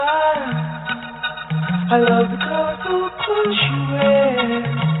I love the colorful clothes she wears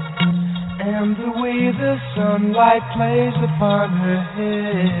and the way the sunlight plays upon her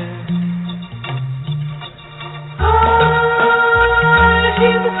hair. I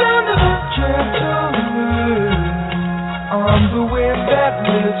hear the sound of a gentle word on the wind that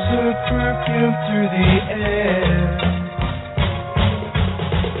lifts her perfume through the air.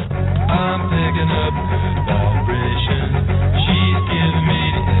 I'm picking up good vibration. She's giving me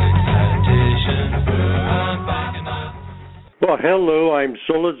the excitation. I'm picking up. Well, hello, I'm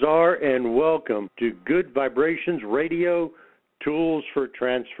Solazar, and welcome to Good Vibrations Radio, Tools for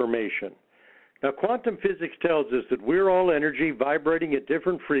Transformation. Now, quantum physics tells us that we're all energy vibrating at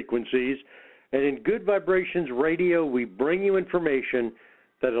different frequencies, and in Good Vibrations Radio, we bring you information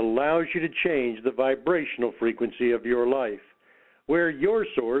that allows you to change the vibrational frequency of your life. We're your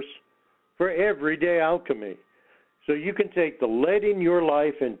source for everyday alchemy, so you can take the lead in your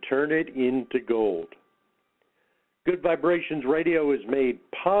life and turn it into gold. Good Vibrations Radio is made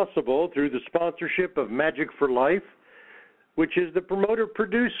possible through the sponsorship of Magic for Life, which is the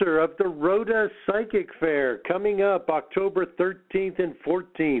promoter-producer of the Rhoda Psychic Fair coming up October 13th and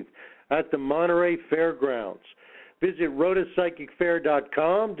 14th at the Monterey Fairgrounds. Visit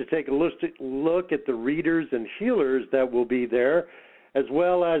rhodapsychicfair.com to take a look at the readers and healers that will be there, as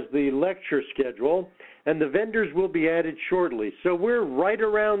well as the lecture schedule, and the vendors will be added shortly. So we're right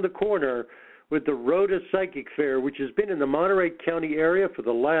around the corner with the Rhoda Psychic Fair, which has been in the Monterey County area for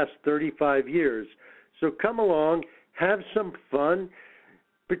the last 35 years. So come along, have some fun,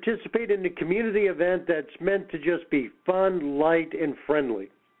 participate in a community event that's meant to just be fun, light, and friendly.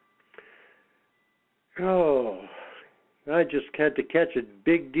 Oh, I just had to catch a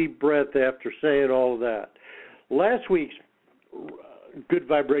big, deep breath after saying all of that. Last week's Good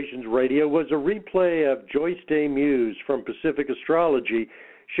Vibrations Radio was a replay of Joyce Day Muse from Pacific Astrology,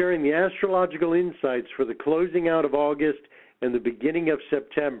 sharing the astrological insights for the closing out of August and the beginning of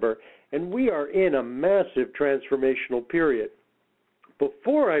September, and we are in a massive transformational period.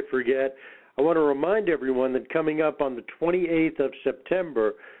 Before I forget, I want to remind everyone that coming up on the 28th of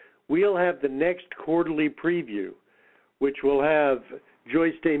September, we'll have the next quarterly preview, which will have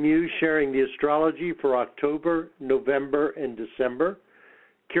Joyce Day Muse sharing the astrology for October, November, and December.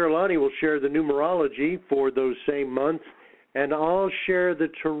 Kirillani will share the numerology for those same months, and I'll share the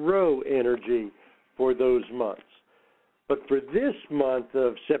tarot energy for those months. But for this month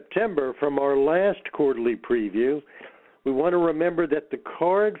of September, from our last quarterly preview, we want to remember that the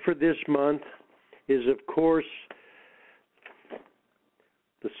card for this month is, of course,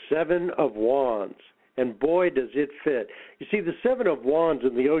 the Seven of Wands. And boy, does it fit. You see, the Seven of Wands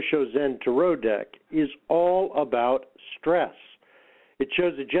in the Osho Zen Tarot deck is all about stress. It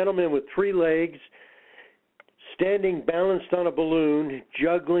shows a gentleman with three legs, standing balanced on a balloon,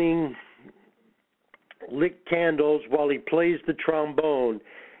 juggling lit candles while he plays the trombone.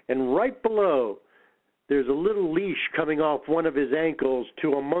 And right below, there's a little leash coming off one of his ankles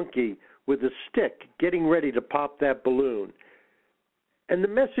to a monkey with a stick getting ready to pop that balloon. And the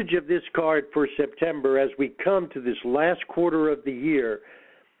message of this card for September as we come to this last quarter of the year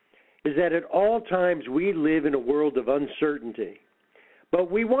is that at all times we live in a world of uncertainty. But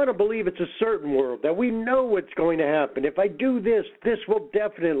we want to believe it's a certain world, that we know what's going to happen. If I do this, this will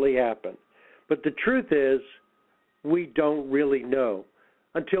definitely happen. But the truth is, we don't really know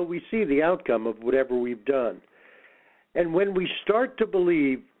until we see the outcome of whatever we've done. And when we start to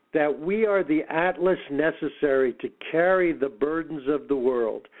believe that we are the atlas necessary to carry the burdens of the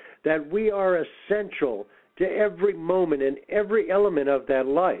world, that we are essential to every moment and every element of that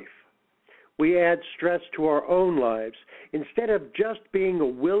life, we add stress to our own lives instead of just being a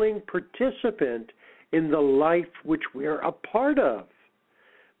willing participant in the life which we're a part of.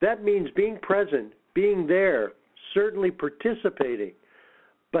 That means being present, being there, certainly participating,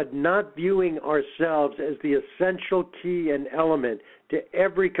 but not viewing ourselves as the essential key and element to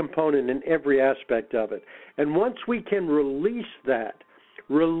every component and every aspect of it. And once we can release that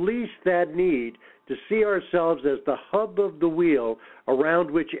need to see ourselves as the hub of the wheel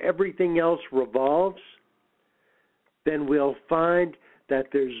around which everything else revolves, then we'll find that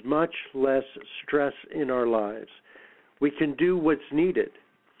there's much less stress in our lives. We can do what's needed.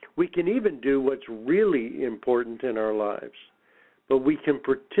 We can even do what's really important in our lives. But we can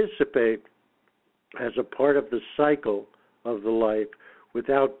participate as a part of the cycle of the life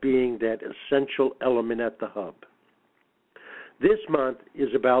without being that essential element at the hub. This month is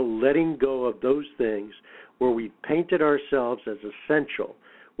about letting go of those things where we painted ourselves as essential,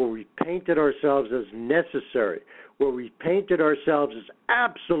 where we painted ourselves as necessary, where we painted ourselves as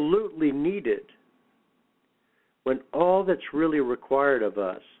absolutely needed, when all that's really required of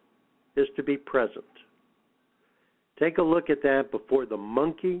us is to be present. Take a look at that before the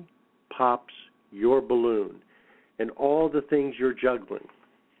monkey pops your balloon and all the things you're juggling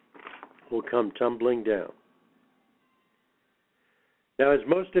will come tumbling down. Now, as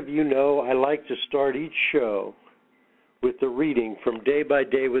most of you know, I like to start each show with the reading from Day by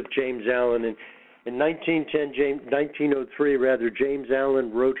Day with James Allen. And in 1903, James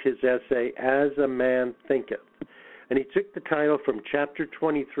Allen wrote his essay, As a Man Thinketh. And he took the title from chapter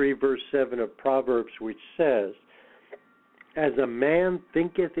 23, verse 7 of Proverbs, which says, As a man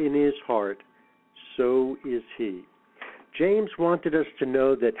thinketh in his heart, so is he. James wanted us to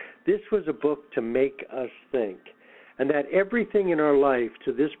know that this was a book to make us think, and that everything in our life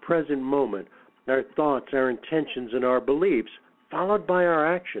to this present moment, our thoughts, our intentions, and our beliefs, followed by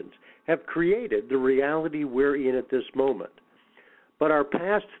our actions, have created the reality we're in at this moment. But our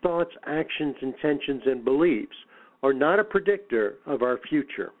past thoughts, actions, intentions, and beliefs are not a predictor of our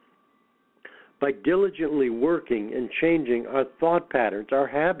future. By diligently working and changing our thought patterns, our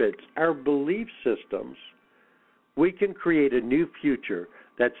habits, our belief systems, we can create a new future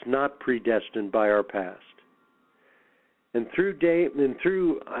that's not predestined by our past. And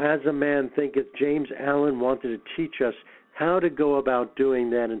through As a Man Thinketh, James Allen wanted to teach us how to go about doing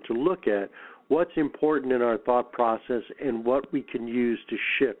that and to look at what's important in our thought process and what we can use to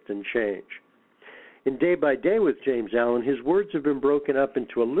shift and change. In Day by Day with James Allen, his words have been broken up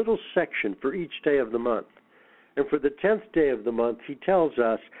into a little section for each day of the month. And for the 10th day of the month, he tells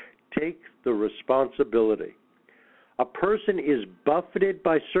us, take the responsibility. A person is buffeted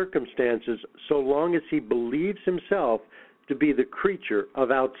by circumstances so long as he believes himself to be the creature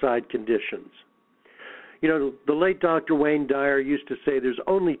of outside conditions. You know, the late Dr. Wayne Dyer used to say there's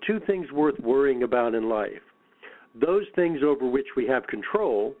only two things worth worrying about in life. Those things over which we have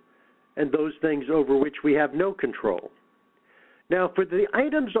control and those things over which we have no control. Now, for the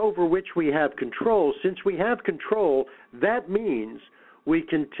items over which we have control, since we have control, that means we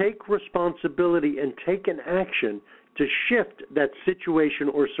can take responsibility and take an action to shift that situation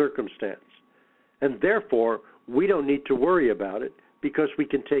or circumstance. And therefore, we don't need to worry about it because we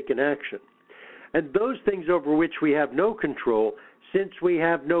can take an action. And those things over which we have no control, since we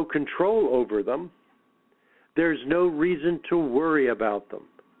have no control over them, there's no reason to worry about them.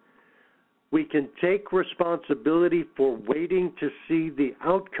 We can take responsibility for waiting to see the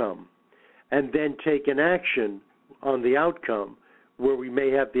outcome and then take an action on the outcome where we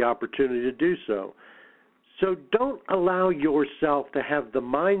may have the opportunity to do so. So don't allow yourself to have the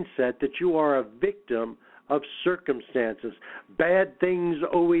mindset that you are a victim of circumstances. Bad things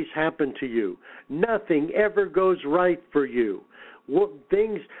always happen to you. Nothing ever goes right for you.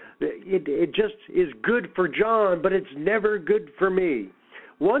 It just is good for John, but it's never good for me.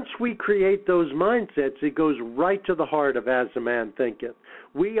 Once we create those mindsets, it goes right to the heart of As a Man Thinketh.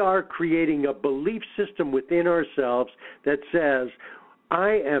 We are creating a belief system within ourselves that says,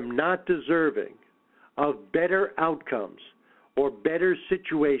 I am not deserving of better outcomes or better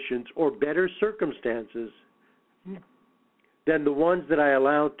situations or better circumstances than the ones that I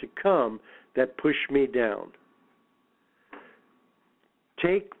allowed to come that push me down.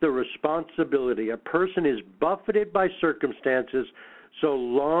 Take the responsibility. A person is buffeted by circumstances so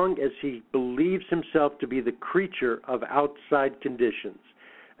long as he believes himself to be the creature of outside conditions.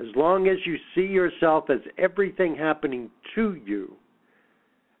 As long as you see yourself as everything happening to you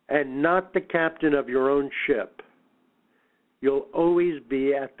and not the captain of your own ship, you'll always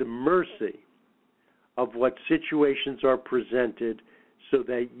be at the mercy of what situations are presented so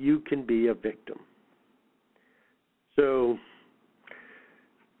that you can be a victim. So,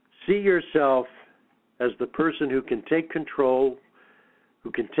 see yourself as the person who can take control,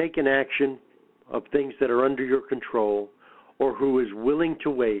 who can take an action of things that are under your control, or who is willing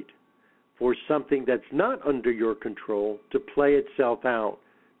to wait for something that's not under your control to play itself out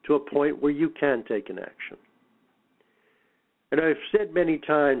to a point where you can take an action. And I've said many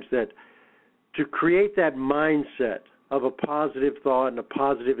times that to create that mindset of a positive thought and a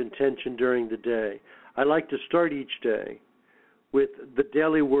positive intention during the day, I like to start each day with the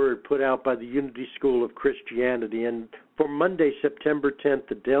daily word put out by the Unity School of Christianity. And for Monday, September 10th,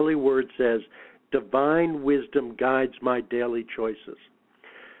 the daily word says, divine wisdom guides my daily choices.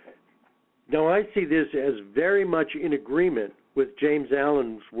 Now, I see this as very much in agreement with James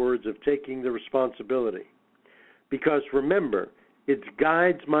Allen's words of taking the responsibility. Because remember, it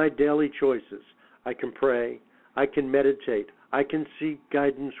guides my daily choices. I can pray, I can meditate, I can seek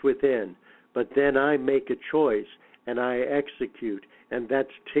guidance within, but then I make a choice and I execute, and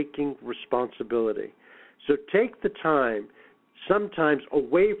that's taking responsibility. So take the time, sometimes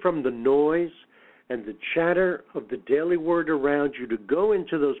away from the noise and the chatter of the daily word around you to go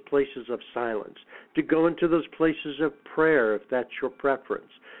into those places of silence, to go into those places of prayer if that's your preference,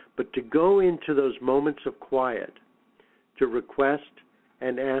 but to go into those moments of quiet, to request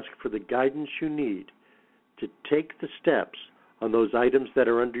and ask for the guidance you need to take the steps on those items that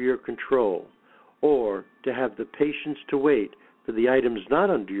are under your control, or to have the patience to wait for the items not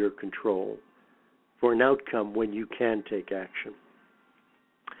under your control for an outcome when you can take action.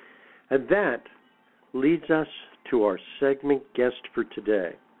 And that leads us to our segment guest for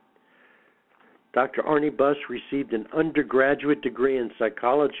today. Dr. Arnie Buss received an undergraduate degree in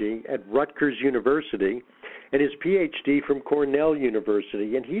psychology at Rutgers University and his PhD from Cornell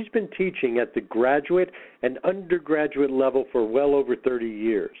University, and he's been teaching at the graduate and undergraduate level for well over 30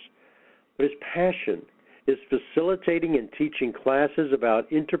 years. But his passion is facilitating and teaching classes about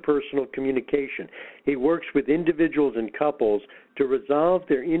interpersonal communication. He works with individuals and couples to resolve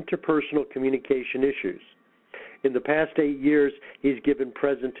their interpersonal communication issues. In the past 8 years, he's given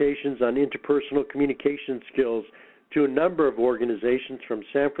presentations on interpersonal communication skills to a number of organizations from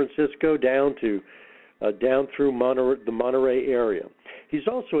San Francisco down through the Monterey area. He's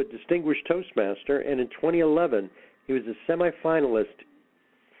also a distinguished Toastmaster, and in 2011, he was a semifinalist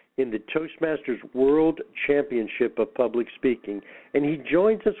in the Toastmasters World Championship of Public Speaking, and he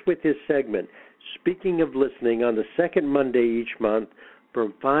joins us with his segment, Speaking of Listening, on the second Monday each month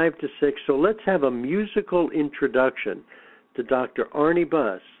from 5 to 6. So let's have a musical introduction to Dr. Arnie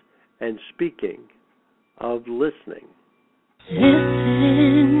Buss and Speaking of Listening.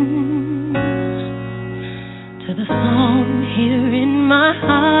 Listen to the song here in my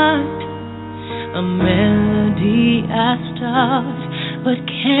heart, a melody I start but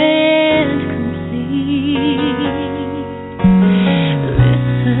can't complete.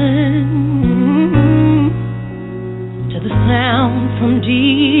 Listen to the sound from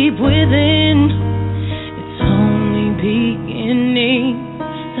deep within. It's only beginning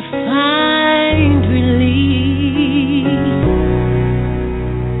to find relief.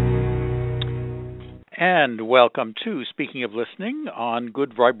 And welcome to Speaking of Listening on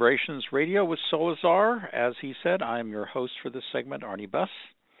Good Vibrations Radio with Solazar. As he said, I'm your host for this segment, Arnie Buss.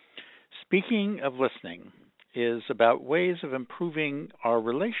 Speaking of Listening is about ways of improving our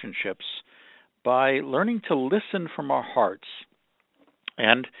relationships by learning to listen from our hearts.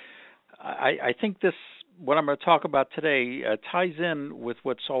 And I think what I'm going to talk about today ties in with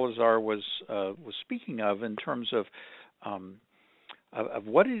what Solazar was speaking of in terms of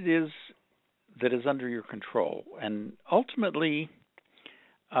what it is that is under your control. And ultimately,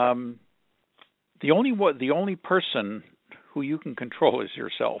 the only person who you can control is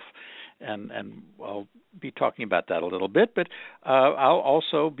yourself. And I'll be talking about that a little bit, but I'll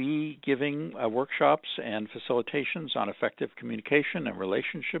also be giving workshops and facilitations on effective communication and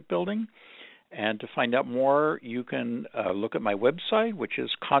relationship building. And to find out more, you can look at my website, which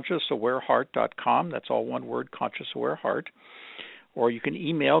is consciousawareheart.com. That's all one word, Conscious Aware Heart. Or you can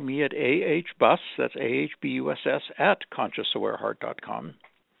email me at ahbuss, that's ahbuss, at consciousawareheart.com.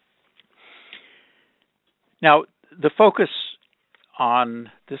 Now, the focus on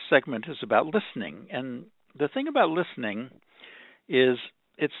this segment is about listening. And the thing about listening is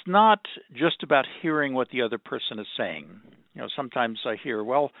it's not just about hearing what the other person is saying. You know, sometimes I hear,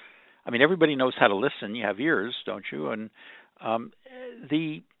 well, I mean, everybody knows how to listen. You have ears, don't you? And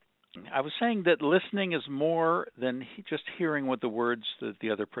I was saying that listening is more than just hearing what the words that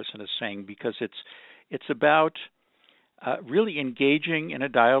the other person is saying, because it's about really engaging in a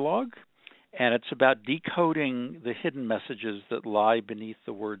dialogue, and it's about decoding the hidden messages that lie beneath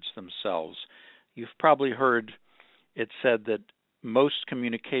the words themselves. You've probably heard it said that most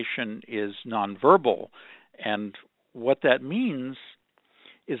communication is nonverbal, and what that means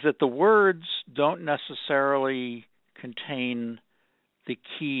is that the words don't necessarily contain the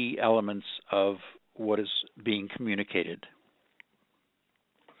key elements of what is being communicated.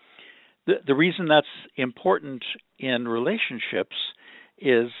 The reason that's important in relationships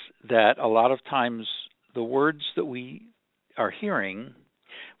is that a lot of times the words that we are hearing,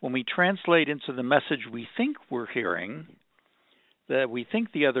 when we translate into the message we think we're hearing, that we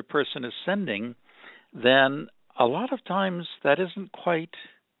think the other person is sending, then a lot of times that isn't quite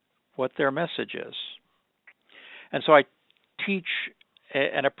what their message is. And so I teach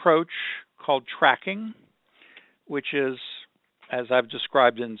an approach called tracking, which is, as I've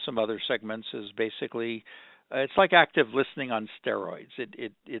described in some other segments, is basically it's like active listening on steroids.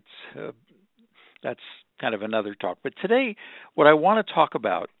 That's kind of another talk. But today, what I want to talk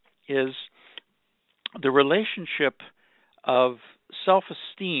about is the relationship of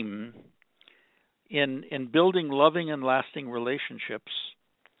self-esteem in building loving and lasting relationships,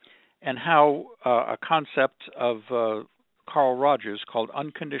 and how a concept of Carl Rogers called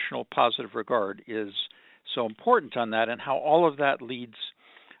unconditional positive regard is so important on that, and how all of that leads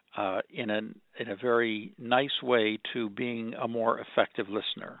in a very nice way to being a more effective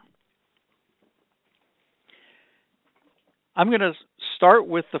listener. I'm going to start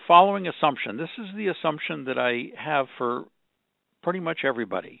with the following assumption. This is the assumption that I have for pretty much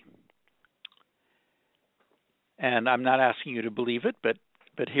everybody. And I'm not asking you to believe it, but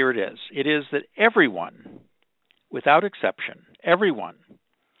here it is. It is that everyone, without exception, everyone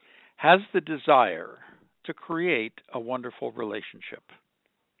has the desire to create a wonderful relationship.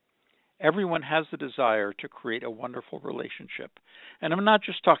 Everyone has the desire to create a wonderful relationship. And I'm not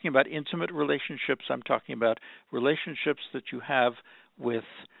just talking about intimate relationships. I'm talking about relationships that you have with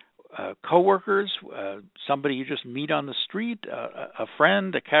coworkers, somebody you just meet on the street, a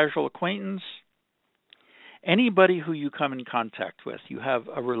friend, a casual acquaintance. Anybody who you come in contact with, you have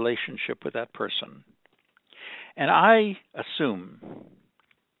a relationship with that person. And I assume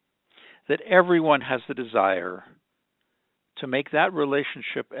that everyone has the desire to make that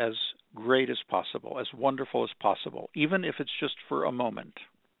relationship as great as possible, as wonderful as possible, even if it's just for a moment.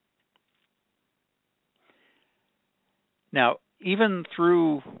 Now, even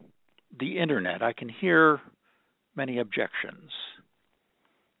through the internet, I can hear many objections.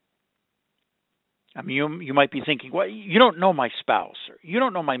 I mean, you might be thinking, well, you don't know my spouse, or you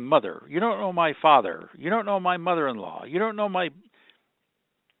don't know my mother, you don't know my father, you don't know my mother-in-law, you don't know my...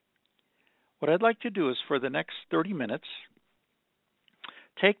 What I'd like to do is for the next 30 minutes,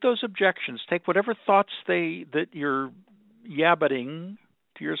 take those objections, take whatever thoughts that you're yabbiting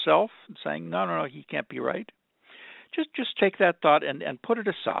to yourself and saying, no, he can't be right. Just take that thought and put it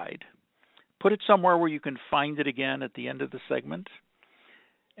aside. Put it somewhere where you can find it again at the end of the segment.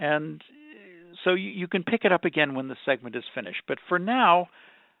 And so you can pick it up again when the segment is finished. But for now,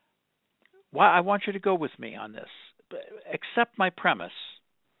 I want you to go with me on this. Accept my premise,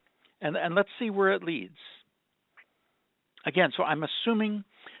 and let's see where it leads. Again, so I'm assuming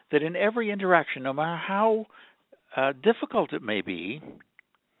that in every interaction, no matter how difficult it may be,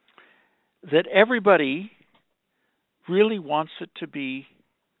 that everybody really wants it to be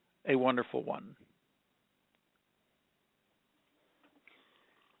a wonderful one.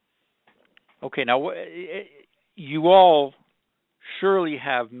 Okay, now you all surely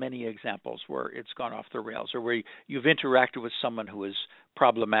have many examples where it's gone off the rails, or where you've interacted with someone who is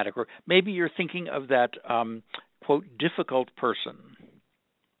problematic, or maybe you're thinking of that quote, difficult person.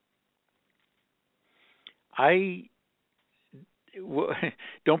 I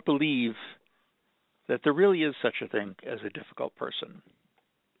don't believe that there really is such a thing as a difficult person.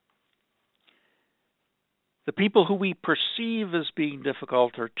 The people who we perceive as being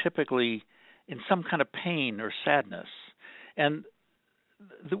difficult are typically in some kind of pain or sadness. And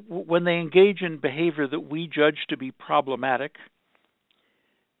when they engage in behavior that we judge to be problematic,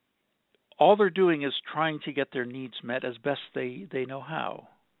 all they're doing is trying to get their needs met as best they know how.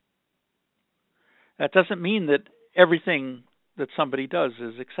 That doesn't mean that everything that somebody does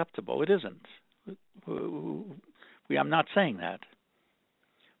is acceptable. It isn't. I'm not saying that.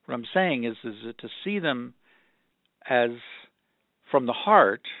 What I'm saying is that to see them as from the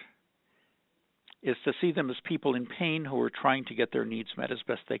heart is to see them as people in pain who are trying to get their needs met as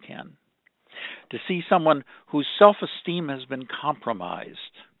best they can. To see someone whose self-esteem has been compromised.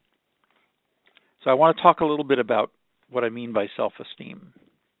 So I want to talk a little bit about what I mean by self-esteem,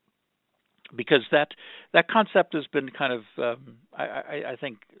 because that concept has been kind of, I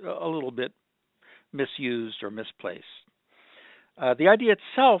think, a little bit misused or misplaced. The idea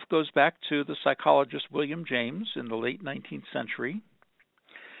itself goes back to the psychologist William James in the late 19th century.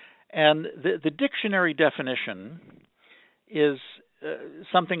 And the dictionary definition is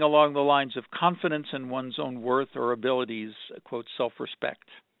something along the lines of confidence in one's own worth or abilities, quote, self-respect.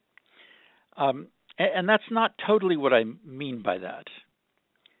 And that's not totally what I mean by that.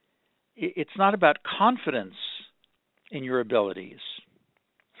 It's not about confidence in your abilities.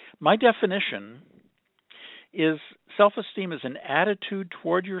 My definition is self-esteem is an attitude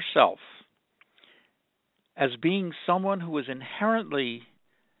toward yourself as being someone who is inherently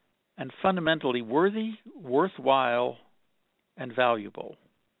and fundamentally worthy, worthwhile, and valuable.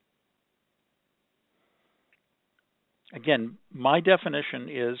 Again, my definition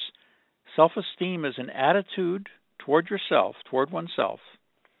is self-esteem is an attitude toward yourself, toward oneself,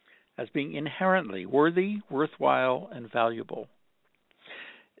 as being inherently worthy, worthwhile, and valuable.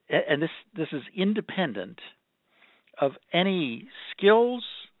 And this is independent of any skills,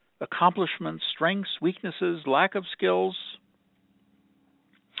 accomplishments, strengths, weaknesses, lack of skills.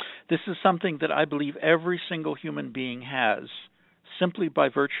 This is something that I believe every single human being has simply by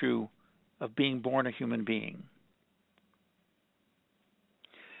virtue of being born a human being.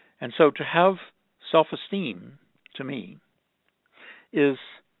 And so to have self-esteem, to me, is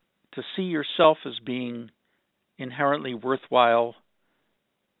to see yourself as being inherently worthwhile,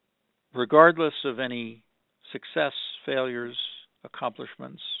 regardless of any success, failures,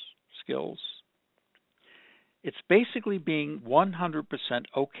 accomplishments, skills. It's basically being 100%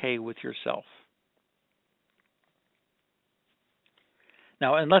 okay with yourself.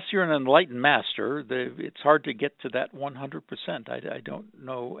 Now, unless you're an enlightened master, it's hard to get to that 100%. I don't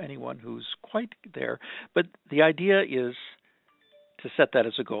know anyone who's quite there. But the idea is to set that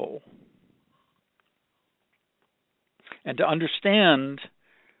as a goal. And to understand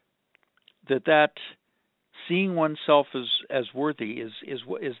that seeing oneself as worthy is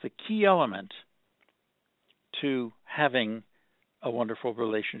the key element to having a wonderful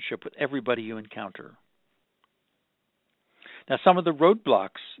relationship with everybody you encounter. Now, some of the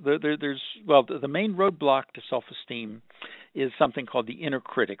roadblocks, the main roadblock to self-esteem is something called the inner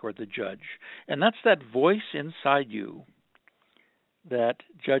critic or the judge. And that's that voice inside you that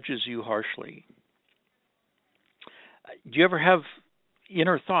judges you harshly. Do you ever have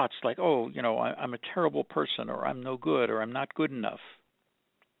inner thoughts like, oh, I'm a terrible person, or I'm no good, or I'm not good enough?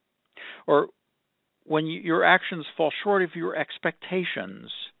 Or when your actions fall short of your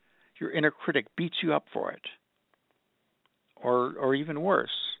expectations, your inner critic beats you up for it. Or even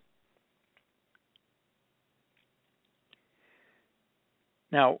worse.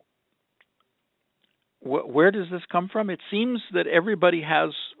 Now, where does this come from? It seems that everybody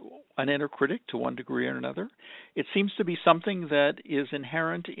has an inner critic to one degree or another. It seems to be something that is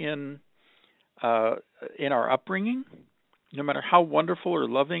inherent in our upbringing. No matter how wonderful or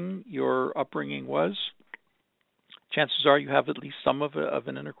loving your upbringing was, chances are you have at least some of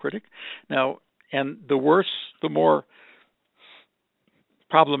an inner critic. Now, and the worse, the more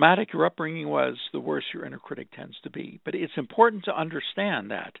problematic your upbringing was, the worse your inner critic tends to be. But it's important to understand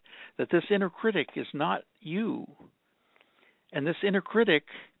that this inner critic is not you. And this inner critic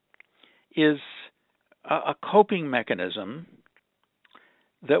is a coping mechanism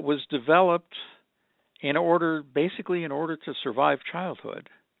that was developed in order to survive childhood.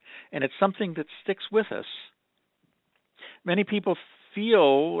 And it's something that sticks with us. Many people feel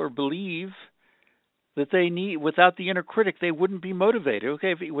or believe that they need, without the inner critic, they wouldn't be motivated.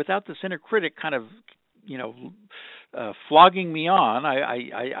 Okay, without this inner critic kind of, flogging me on,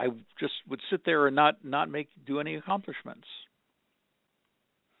 I just would sit there and not do any accomplishments.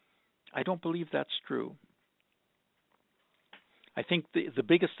 I don't believe that's true. I think the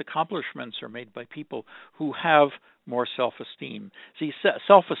biggest accomplishments are made by people who have more self-esteem. See,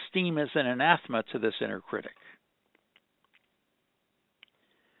 self-esteem is an anathema to this inner critic.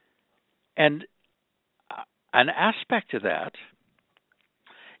 And an aspect of that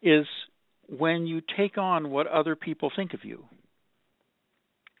is when you take on what other people think of you.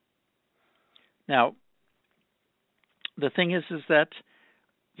 Now, the thing is that,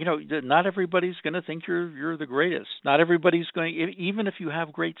 not everybody's going to think you're the greatest. Not everybody's going, even if you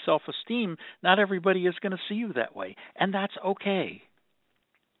have great self-esteem, not everybody is going to see you that way. And that's okay.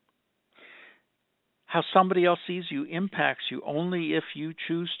 How somebody else sees you impacts you only if you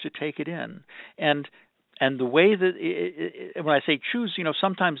choose to take it in. And the way that, when I say choose,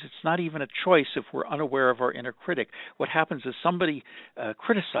 sometimes it's not even a choice if we're unaware of our inner critic. What happens is somebody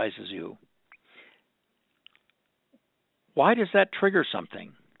criticizes you. Why does that trigger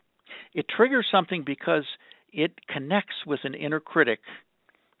something? It triggers something because it connects with an inner critic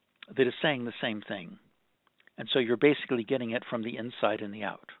that is saying the same thing. And so you're basically getting it from the inside and the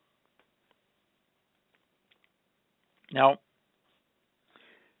out. Now,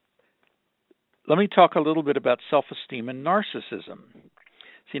 let me talk a little bit about self-esteem and narcissism.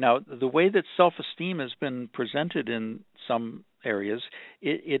 See, now, the way that self-esteem has been presented in some areas,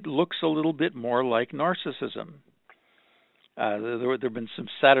 it looks a little bit more like narcissism. There have been some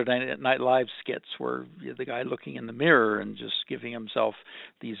Saturday Night Live skits where the guy looking in the mirror and just giving himself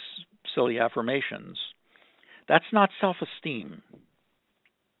these silly affirmations. That's not self-esteem.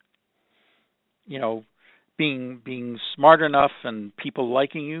 Being smart enough and people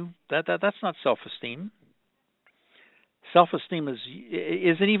liking you, that's not self-esteem. Self-esteem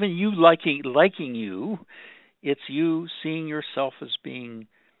isn't even you liking you. It's you seeing yourself as being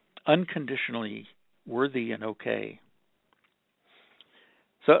unconditionally worthy and okay.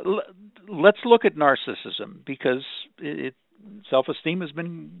 So let's look at narcissism, because self-esteem has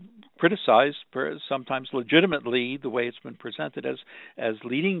been criticized, sometimes legitimately, the way it's been presented as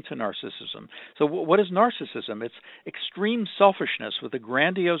leading to narcissism. So what is narcissism? It's extreme selfishness with a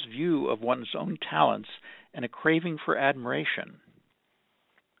grandiose view of one's own talents and a craving for admiration.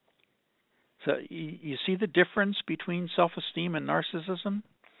 So you see the difference between self-esteem and narcissism?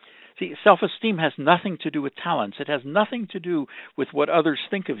 See, self-esteem has nothing to do with talents. It has nothing to do with what others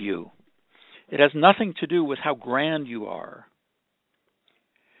think of you. It has nothing to do with how grand you are.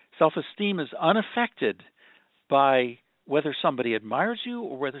 Self-esteem is unaffected by whether somebody admires you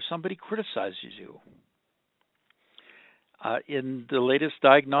or whether somebody criticizes you. In the latest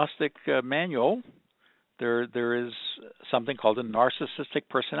diagnostic manual, there is something called a narcissistic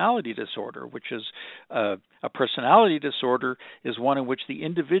personality disorder, which is a personality disorder is one in which the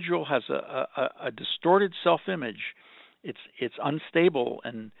individual has a distorted self-image. It's unstable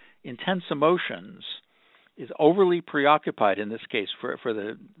and intense emotions, is overly preoccupied, in this case for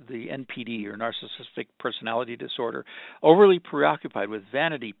the NPD or narcissistic personality disorder, overly preoccupied with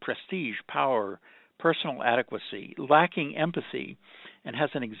vanity, prestige, power, personal adequacy, lacking empathy, and has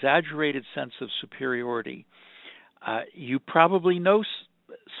an exaggerated sense of superiority. You probably know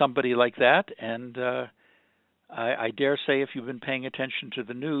somebody like that, and I dare say if you've been paying attention to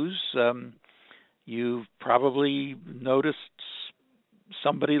the news, you've probably noticed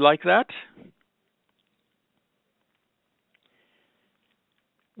somebody like that.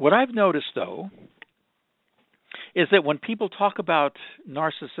 What I've noticed, though, is that when people talk about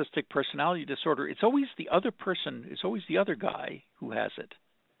narcissistic personality disorder, it's always the other person, it's always the other guy who has it.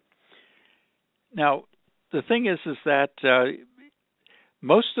 Now, the thing is that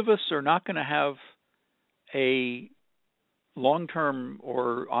most of us are not going to have a long-term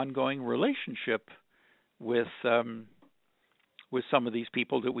or ongoing relationship with some of these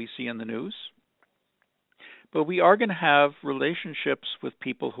people that we see in the news. But we are going to have relationships with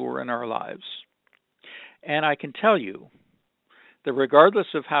people who are in our lives. And I can tell you that regardless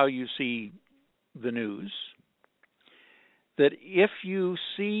of how you see the news, that if you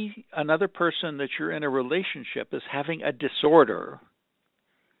see another person that you're in a relationship as having a disorder,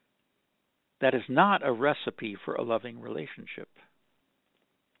 that is not a recipe for a loving relationship.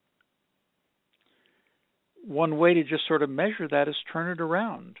 One way to just sort of measure that is turn it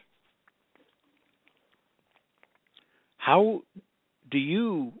around. How do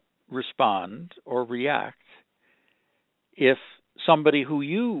you respond or react if somebody who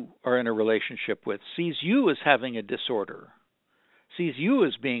you are in a relationship with sees you as having a disorder, sees you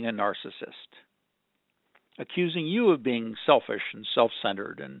as being a narcissist, accusing you of being selfish and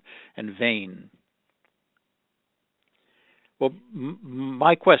self-centered and vain? Well,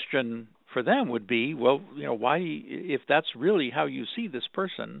 my question for them would be, well, why, if that's really how you see this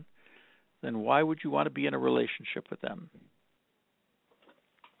person, then why would you want to be in a relationship with them?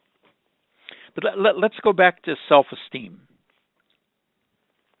 But let's go back to self-esteem.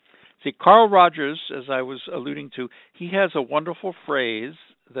 See, Carl Rogers, as I was alluding to, he has a wonderful phrase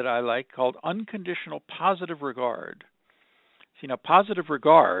that I like called unconditional positive regard. See, now positive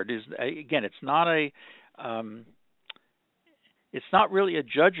regard is, again, it's not really a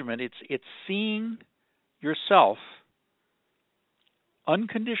judgment. It's seeing yourself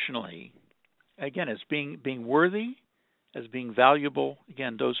unconditionally, again, as being worthy, as being valuable.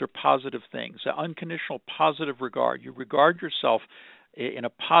 Again, those are positive things. Unconditional positive regard. You regard yourself in a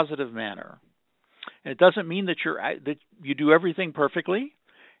positive manner. And it doesn't mean that you do everything perfectly.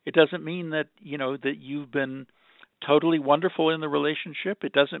 It doesn't mean that that you've been totally wonderful in the relationship.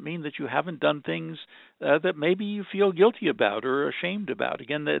 It doesn't mean that you haven't done things that maybe you feel guilty about or ashamed about.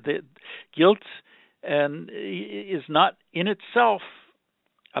 Again, the guilt is not in itself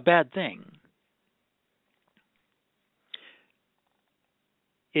a bad thing.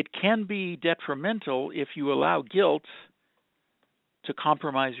 It can be detrimental if you allow guilt to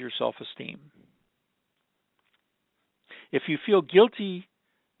compromise your self-esteem. If you feel guilty,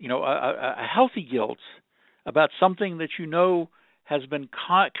 a healthy guilt about something that has been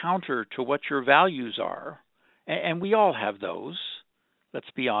counter to what your values are, and we all have those, let's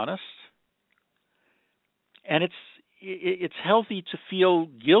be honest, and it's healthy to feel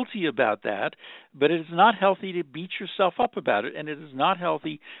guilty about that, but it is not healthy to beat yourself up about it, and it is not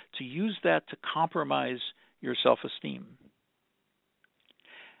healthy to use that to compromise your self-esteem.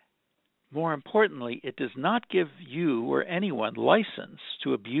 More importantly, it does not give you or anyone license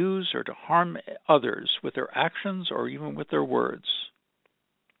to abuse or to harm others with their actions or even with their words.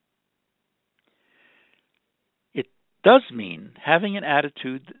 It does mean having an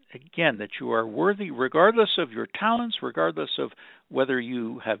attitude, again, that you are worthy regardless of your talents, regardless of whether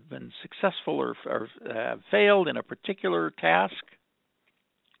you have been successful or have failed in a particular task,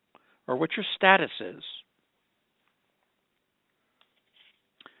 or what your status is.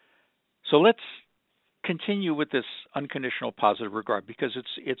 So let's continue with this unconditional positive regard because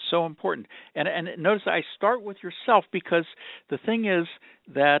it's so important. And notice I start with yourself because the thing is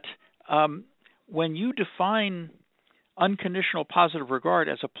that when you define unconditional positive regard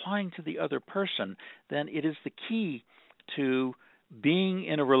as applying to the other person, then it is the key to being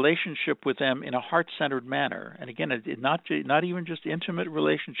in a relationship with them in a heart-centered manner. And again, not even just intimate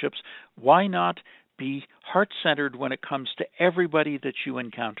relationships. Why not be heart-centered when it comes to everybody that you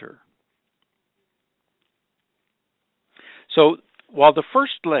encounter? So while the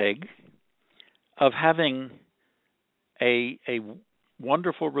first leg of having a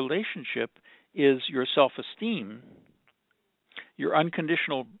wonderful relationship is your self-esteem, your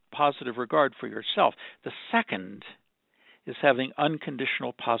unconditional positive regard for yourself, the second is having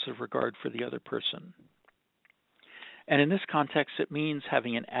unconditional positive regard for the other person. And in this context, it means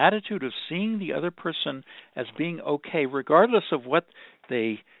having an attitude of seeing the other person as being okay, regardless of what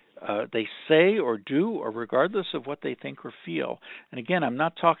they say or do, or regardless of what they think or feel. And again, I'm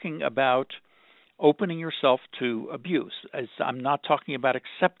not talking about opening yourself to abuse. I'm not talking about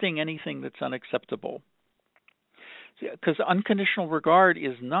accepting anything that's unacceptable. Because unconditional regard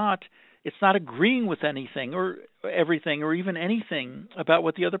is not agreeing with anything or everything or even anything about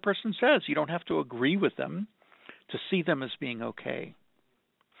what the other person says. You don't have to agree with them to see them as being okay.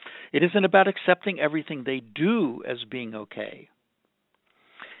 It isn't about accepting everything they do as being okay.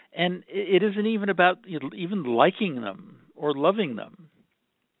 And it isn't even about even liking them or loving them,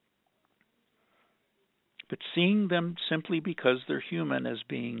 but seeing them simply because they're human as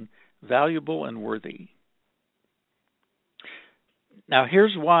being valuable and worthy. Now,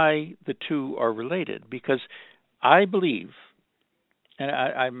 here's why the two are related, because I believe, and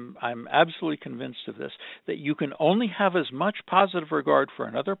I'm absolutely convinced of this, that you can only have as much positive regard for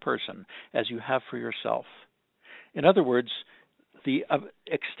another person as you have for yourself. In other words, the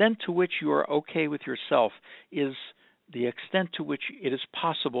extent to which you are okay with yourself is the extent to which it is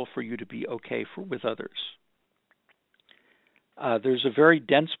possible for you to be okay with others. There's a very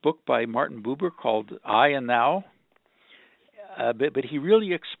dense book by Martin Buber called I and Thou, but he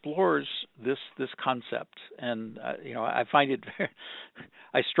really explores this concept, and I find it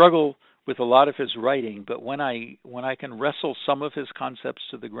I struggle with a lot of his writing, but when I can wrestle some of his concepts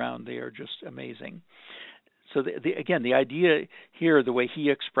to the ground, they are just amazing. So again, the idea here, the way he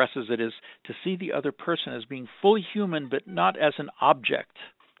expresses it, is to see the other person as being fully human, but not as an object.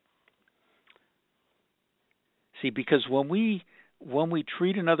 See, because when we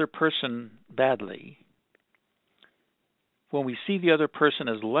treat another person badly, when we see the other person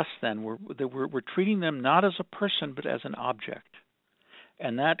as less than, we're treating them not as a person, but as an object.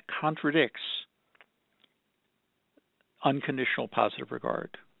 And that contradicts unconditional positive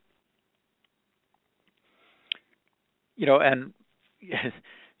regard. And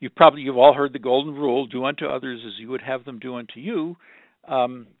you've all heard the golden rule: do unto others as you would have them do unto you.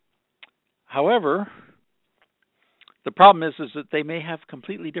 However, the problem is that they may have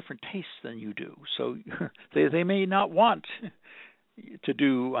completely different tastes than you do. So they may not want to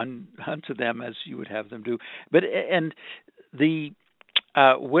do unto them as you would have them do. But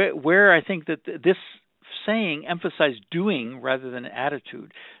where I think that this saying emphasized doing rather than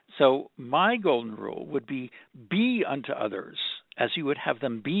attitude. So my golden rule would be unto others as you would have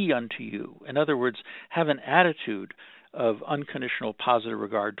them be unto you. In other words, have an attitude of unconditional positive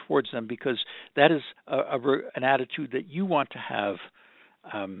regard towards them, because that is an attitude that you want to have.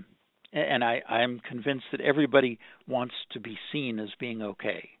 And I'm convinced that everybody wants to be seen as being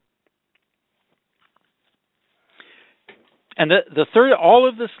okay. And the third, all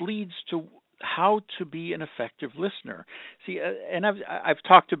of this leads to how to be an effective listener. See, and I've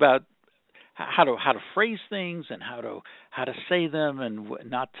talked about how to phrase things and how to say them, and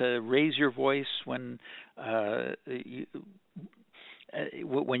not to raise your voice when you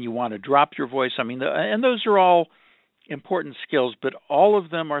want to drop your voice. I mean, and those are all important skills, but all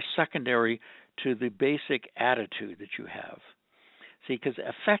of them are secondary to the basic attitude that you have. See, because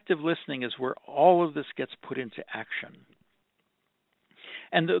effective listening is where all of this gets put into action.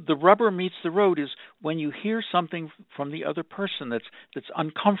 And the rubber meets the road is when you hear something from the other person that's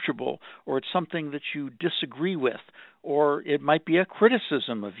uncomfortable, or it's something that you disagree with, or it might be a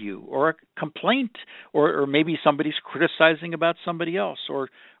criticism of you, or a complaint, or maybe somebody's criticizing about somebody else, or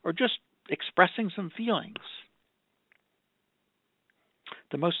just expressing some feelings.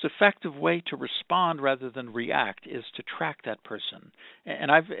 The most effective way to respond rather than react is to track that person. And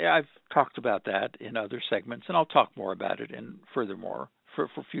I've talked about that in other segments, and I'll talk more about it furthermore for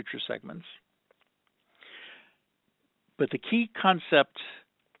future segments. But the key concept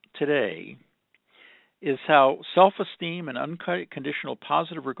today is how self-esteem and unconditional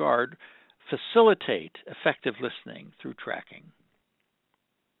positive regard facilitate effective listening through tracking.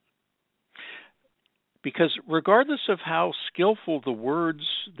 Because regardless of how skillful the words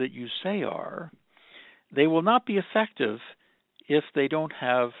that you say are, they will not be effective if they don't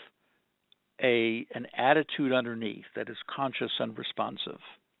have an attitude underneath that is conscious and responsive.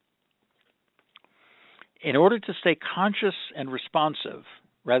 In order to stay conscious and responsive,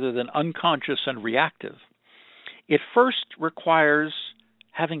 rather than unconscious and reactive, it first requires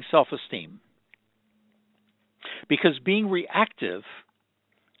having self-esteem. Because being reactive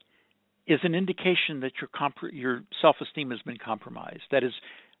is an indication that your self-esteem has been compromised. That is,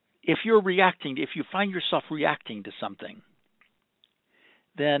 if you find yourself reacting to something,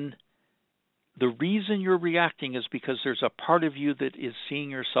 then the reason you're reacting is because there's a part of you that is seeing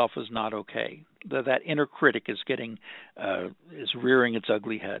yourself as not okay. That inner critic is rearing its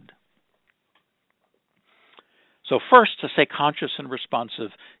ugly head. So first, to stay conscious and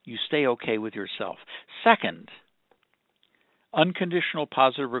responsive, you stay okay with yourself. Second, unconditional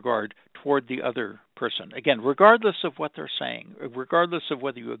positive regard toward the other person. Again, regardless of what they're saying, regardless of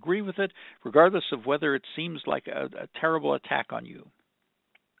whether you agree with it, regardless of whether it seems like a terrible attack on you.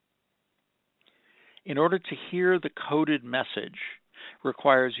 In order to hear the coded message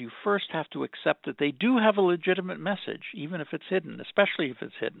requires you first have to accept that they do have a legitimate message, even if it's hidden, especially if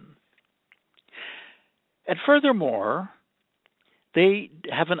it's hidden. And furthermore, they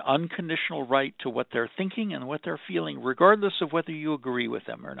have an unconditional right to what they're thinking and what they're feeling, regardless of whether you agree with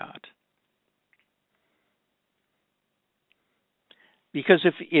them or not. Because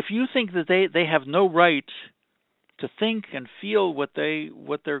if you think that they have no right to think and feel what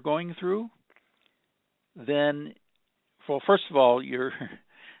they're going through, then, well, first of all, you're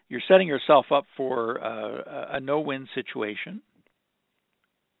setting yourself up for a no-win situation.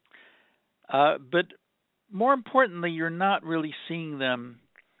 But more importantly, you're not really seeing them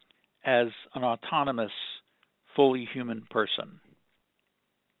as an autonomous, fully human person.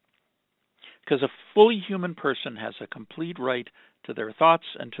 Because a fully human person has a complete right to their thoughts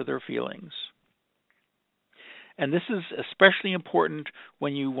and to their feelings. And this is especially important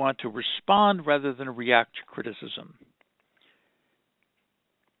when you want to respond rather than react to criticism.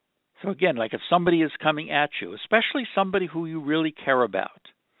 So again, like if somebody is coming at you, especially somebody who you really care about,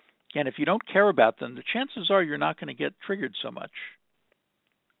 again, if you don't care about them, the chances are you're not going to get triggered so much.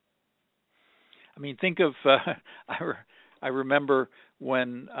 I mean, think of, I remember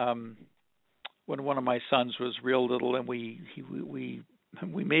when one of my sons was real little, and we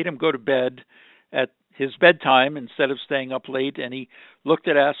made him go to bed at his bedtime instead of staying up late, and he looked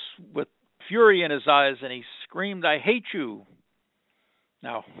at us with fury in his eyes and he screamed, "I hate you."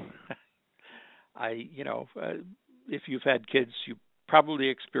 Now, if you've had kids, you probably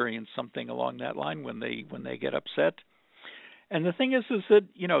experience something along that line when they get upset. And the thing is that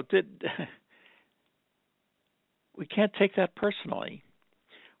we can't take that personally.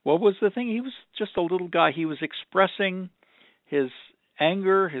 What was the thing? He was just a little guy. He was expressing his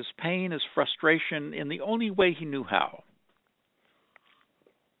anger, his pain, his frustration in the only way he knew how.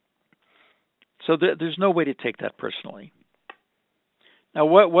 So there's no way to take that personally. Now,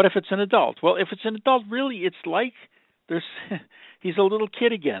 what if it's an adult? Well, if it's an adult, really, it's like he's a little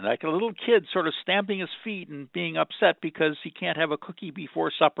kid again, like a little kid sort of stamping his feet and being upset because he can't have a cookie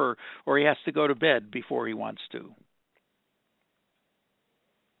before supper or he has to go to bed before he wants to.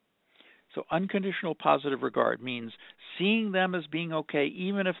 So unconditional positive regard means seeing them as being okay,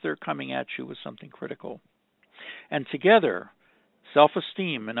 even if they're coming at you with something critical. And together,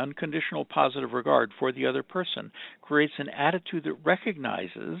 self-esteem and unconditional positive regard for the other person creates an attitude that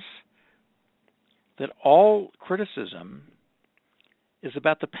recognizes that all criticism is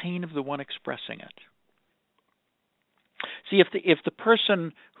about the pain of the one expressing it. See, if the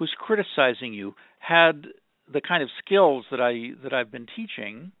person who's criticizing you had the kind of skills that I've been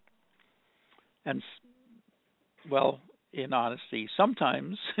teaching, and well, in honesty,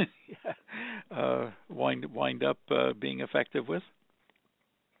 sometimes wind up being effective with,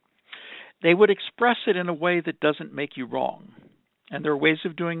 they would express it in a way that doesn't make you wrong. And there are ways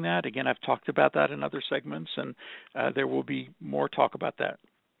of doing that. Again, I've talked about that in other segments, and there will be more talk about that.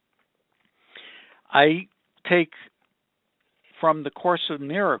 I take from the Course of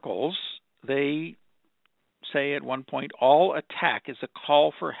Miracles, they say at one point, all attack is a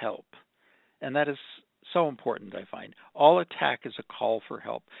call for help. And that is so important, I find. All attack is a call for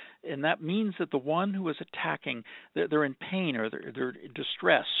help. And that means that the one who is attacking, they're in pain or they're in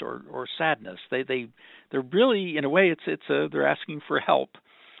distress or sadness. They're really, in a way, they're asking for help.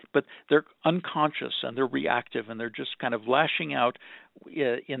 But they're unconscious and they're reactive and they're just kind of lashing out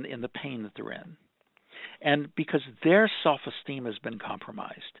in the pain that they're in. And because their self-esteem has been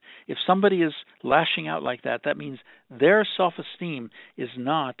compromised. If somebody is lashing out like that, that means their self-esteem is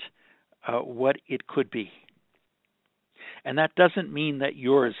not what it could be. And that doesn't mean that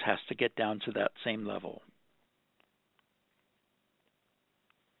yours has to get down to that same level.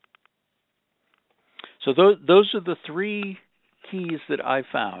 So those are the three keys that I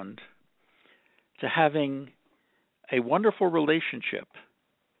found to having a wonderful relationship: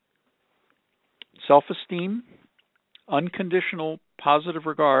 self-esteem, unconditional positive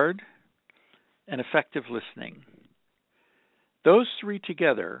regard, and effective listening. Those three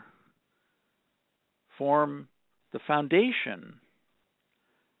together form the foundation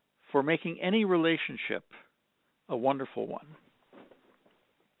for making any relationship a wonderful one.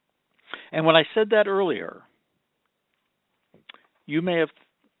 And when I said that earlier, you may have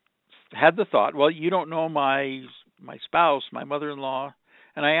had the thought, well, you don't know my spouse, my mother-in-law,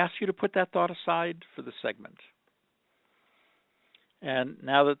 and I asked you to put that thought aside for the segment. And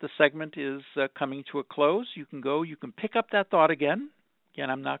now that the segment is coming to a close, you can pick up that thought again. Again,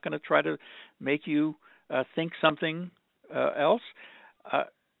 I'm not going to try to make you think something else.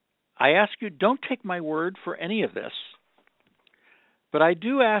 I ask you, don't take my word for any of this, but I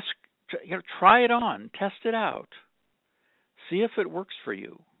do ask, try it on, test it out, see if it works for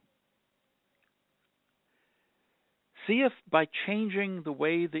you. See if by changing the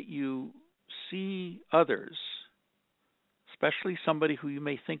way that you see others, especially somebody who you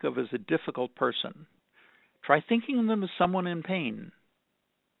may think of as a difficult person, try thinking of them as someone in pain.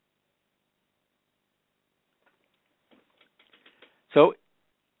 So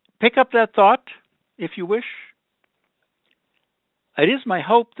pick up that thought if you wish. It is my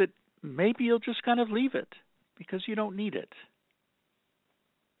hope that maybe you'll just kind of leave it because you don't need it.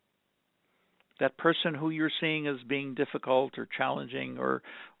 That person who you're seeing as being difficult or challenging or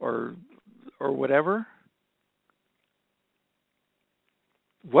whatever,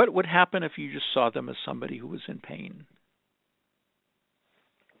 what would happen if you just saw them as somebody who was in pain?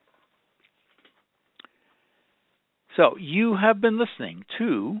 So you have been listening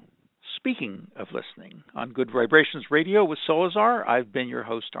to Speaking of Listening on Good Vibrations Radio with Solazar. I've been your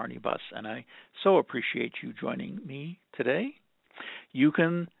host, Arnie Buss, and I so appreciate you joining me today. You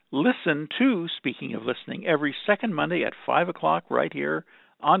can listen to Speaking of Listening every second Monday at 5 o'clock right here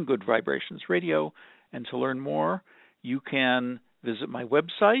on Good Vibrations Radio. And to learn more, you can visit my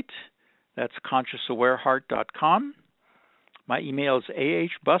website. That's consciousawareheart.com. My email is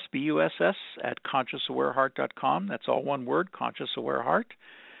ahbuss, B-U-S-S, at consciousawareheart.com. That's all one word, Conscious Aware Heart.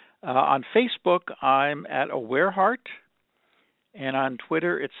 On Facebook, I'm at AwareHeart. And on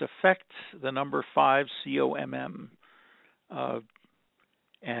Twitter, it's Effect, the number 5, C-O-M-M.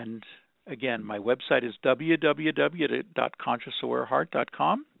 And again, my website is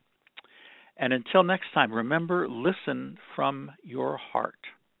www.consciousawareheart.com. And until next time, remember, listen from your heart.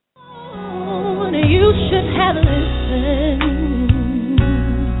 Oh, you should have listened.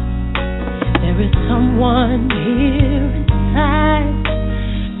 There is someone here inside,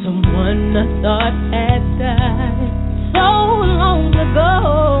 someone I thought had died so long ago.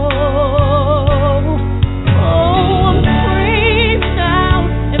 Oh, I'm free now,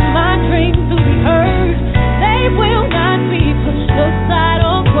 and my dreams will be heard. They will not be pushed aside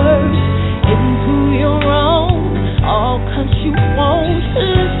or worse into your own, all 'cause you won't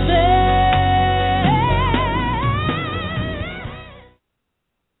listen.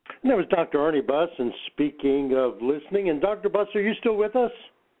 And that was Dr. Arnie Buss, and Speaking of Listening. And Dr. Buss, are you still with us?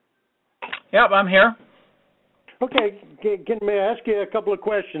 Yep, I'm here. Okay, may I ask you a couple of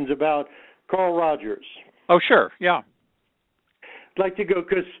questions about Carl Rogers? Oh, sure, yeah. I'd like to go,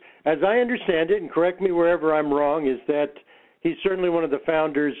 because as I understand it, and correct me wherever I'm wrong, is that he's certainly one of the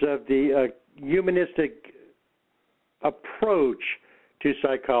founders of the humanistic approach to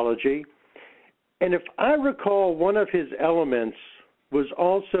psychology. And if I recall, one of his elements was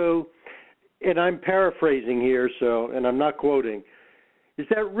also, and I'm paraphrasing here, and I'm not quoting, is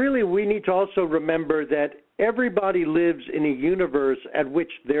that really we need to also remember that everybody lives in a universe at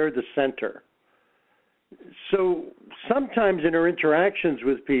which they're the center. So sometimes in our interactions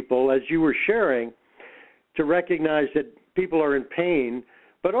with people, as you were sharing, to recognize that people are in pain,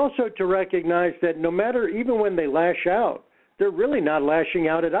 but also to recognize that no matter, even when they lash out, they're really not lashing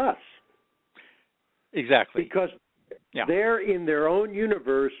out at us. Exactly. Because they're in their own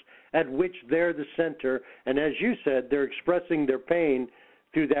universe at which they're the center, and as you said, they're expressing their pain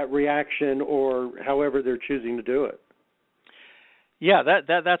through that reaction or however they're choosing to do it. Yeah,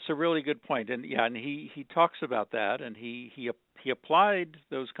 that's a really good point, and he talks about that, and he applied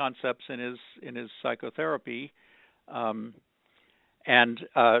those concepts in his psychotherapy, and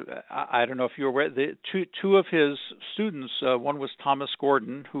I don't know if you're aware, two of his students, one was Thomas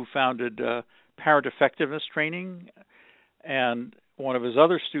Gordon, who founded Parent Effectiveness Training, and one of his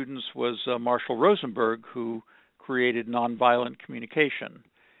other students was Marshall Rosenberg, who created nonviolent communication.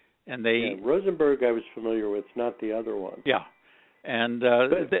 And they Rosenberg I was familiar with, not the other one. Yeah, and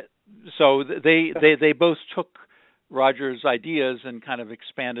so they both took Rogers' ideas and kind of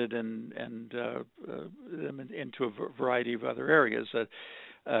expanded and them into a variety of other areas.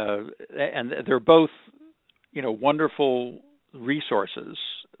 And they're both, wonderful resources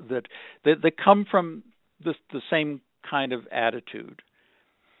that come from the same kind of attitude.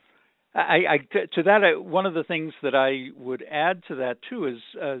 One of the things that I would add to that too is,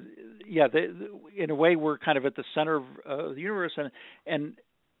 in a way we're kind of at the center of the universe, and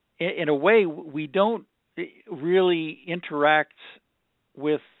in a way we don't really interact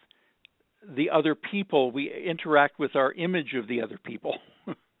with the other people. We interact with our image of the other people.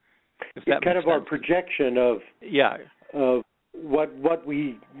 If that it's kind of sense. Our projection of what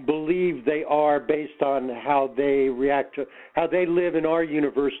we believe they are based on how they react to how they live in our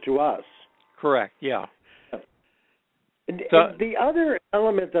universe to us. Correct. Yeah. And the other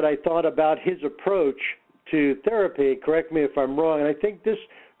element that I thought about his approach to therapy, correct me if I'm wrong, and I think this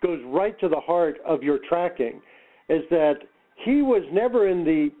goes right to the heart of your tracking, is that he was never in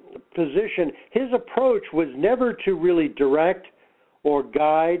the position, his approach was never to really direct or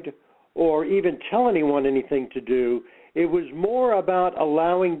guide or even tell anyone anything to do. It was more about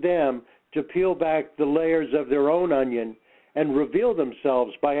allowing them to peel back the layers of their own onion and reveal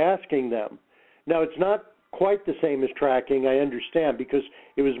themselves by asking them. Now, it's not quite the same as tracking, I understand, because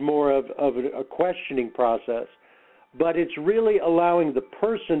it was more of a questioning process. But it's really allowing the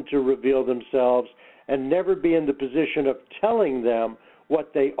person to reveal themselves and never be in the position of telling them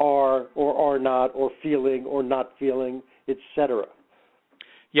what they are or are not, or feeling or not feeling, etc.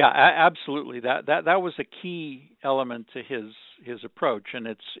 Yeah, absolutely. That was a key element to his approach, and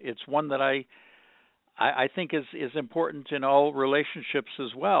it's one that I think is important in all relationships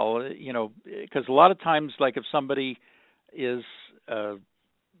as well. Because a lot of times, like if somebody is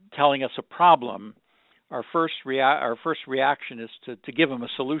telling us a problem, our first reaction is to give them a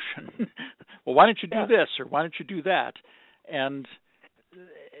solution. Well, why don't you do this, or why don't you do that? And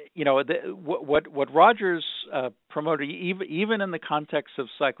what Rogers promoted, even in the context of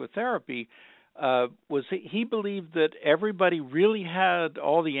psychotherapy, was he believed that everybody really had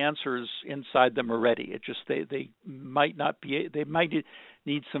all the answers inside them already. It just they might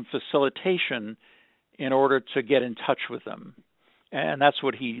need some facilitation in order to get in touch with them, and that's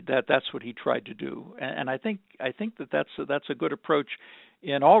what he tried to do. And I think that's a good approach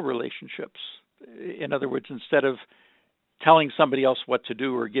in all relationships. In other words, instead of telling somebody else what to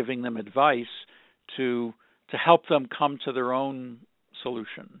do or giving them advice, to help them come to their own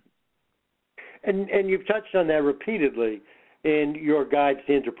solution. And you've touched on that repeatedly in your guides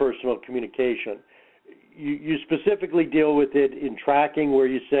to interpersonal communication. You specifically deal with it in tracking, where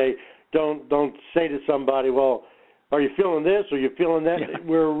you say, don't say to somebody, well, are you feeling this or are you feeling that? Yeah.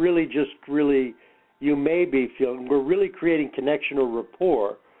 We're really you may be feeling. We're really creating connection or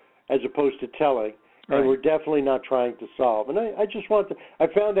rapport as opposed to telling. Right. And we're definitely not trying to solve. And I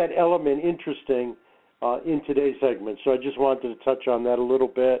found that element interesting in today's segment, so I just wanted to touch on that a little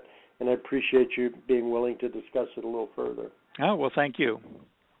bit, and I appreciate you being willing to discuss it a little further. Oh, well, thank you.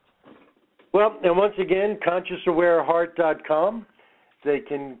 Well, and once again, ConsciousAwareHeart.com. They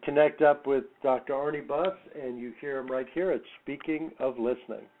can connect up with Dr. Arnie Buss, and you hear him right here at Speaking of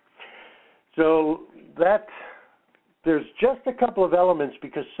Listening. So there's just a couple of elements,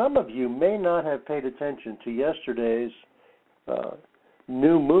 because some of you may not have paid attention to yesterday's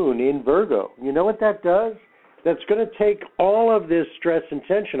new moon in Virgo. You know what that does? That's going to take all of this stress and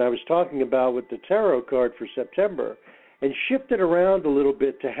tension I was talking about with the tarot card for September and shift it around a little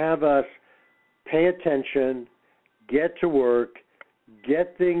bit to have us pay attention, get to work,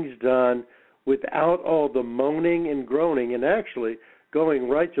 get things done without all the moaning and groaning, and actually going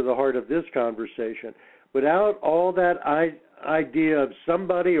right to the heart of this conversation, without all that idea of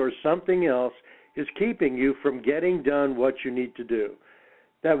somebody or something else is keeping you from getting done what you need to do.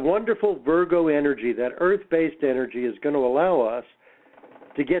 That wonderful Virgo energy, that earth-based energy, is going to allow us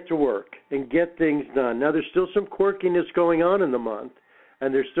to get to work and get things done. Now, there's still some quirkiness going on in the month,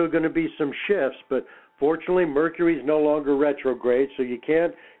 and there's still going to be some shifts, but fortunately, Mercury is no longer retrograde, so you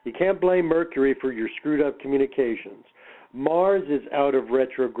can't blame Mercury for your screwed-up communications. Mars is out of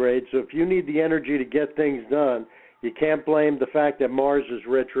retrograde, so if you need the energy to get things done, you can't blame the fact that Mars is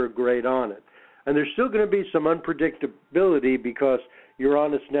retrograde on it. And there's still going to be some unpredictability because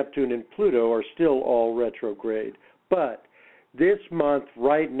Uranus, Neptune, and Pluto are still all retrograde. But this month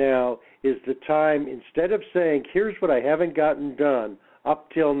right now is the time, instead of saying, here's what I haven't gotten done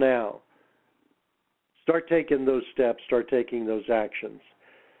up till now, start taking those steps, start taking those actions.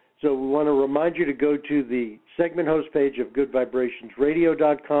 So we want to remind you to go to the segment host page of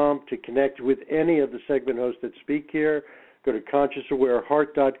goodvibrationsradio.com to connect with any of the segment hosts that speak here. Go to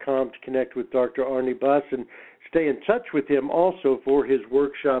consciousawareheart.com to connect with Dr. Arnie Buss and stay in touch with him also for his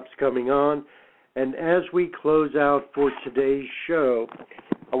workshops coming on. And as we close out for today's show,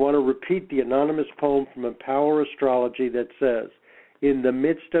 I want to repeat the anonymous poem from Empower Astrology that says, "In the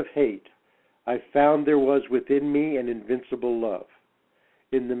midst of hate, I found there was within me an invincible love.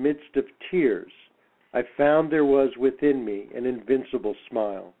 In the midst of tears, I found there was within me an invincible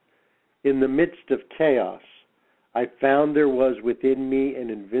smile. In the midst of chaos, I found there was within me an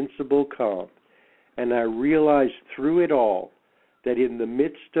invincible calm. And I realized through it all that in the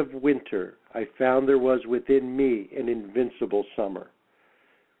midst of winter, I found there was within me an invincible summer."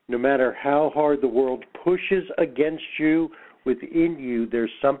 No matter how hard the world pushes against you, within you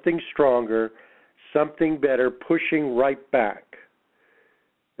there's something stronger, something better pushing right back.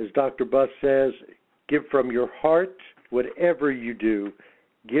 As Dr. Buss says, give from your heart. Whatever you do,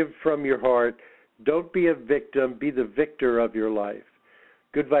 give from your heart. Don't be a victim. Be the victor of your life.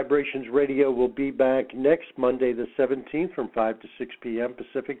 Good Vibrations Radio will be back next Monday the 17th from 5 to 6 p.m.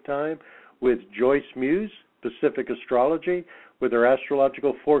 Pacific Time with Joyce Muse, Pacific Astrology, with our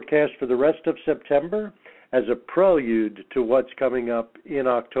astrological forecast for the rest of September as a prelude to what's coming up in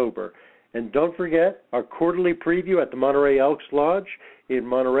October. And don't forget our quarterly preview at the Monterey Elks Lodge in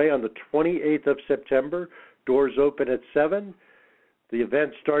Monterey on the 28th of September. Doors open at 7. The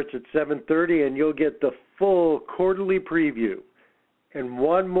event starts at 7:30, and you'll get the full quarterly preview. And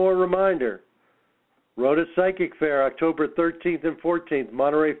one more reminder, Rhoda Psychic Fair, October 13th and 14th,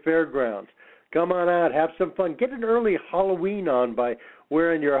 Monterey Fairgrounds. Come on out, have some fun. Get an early Halloween on by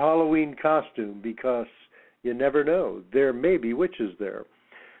wearing your Halloween costume, because you never know. There may be witches there.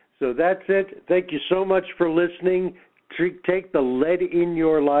 So that's it. Thank you so much for listening. Take the lead in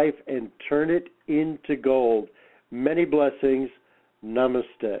your life and turn it into gold. Many blessings.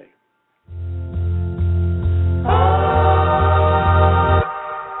 Namaste. Oh.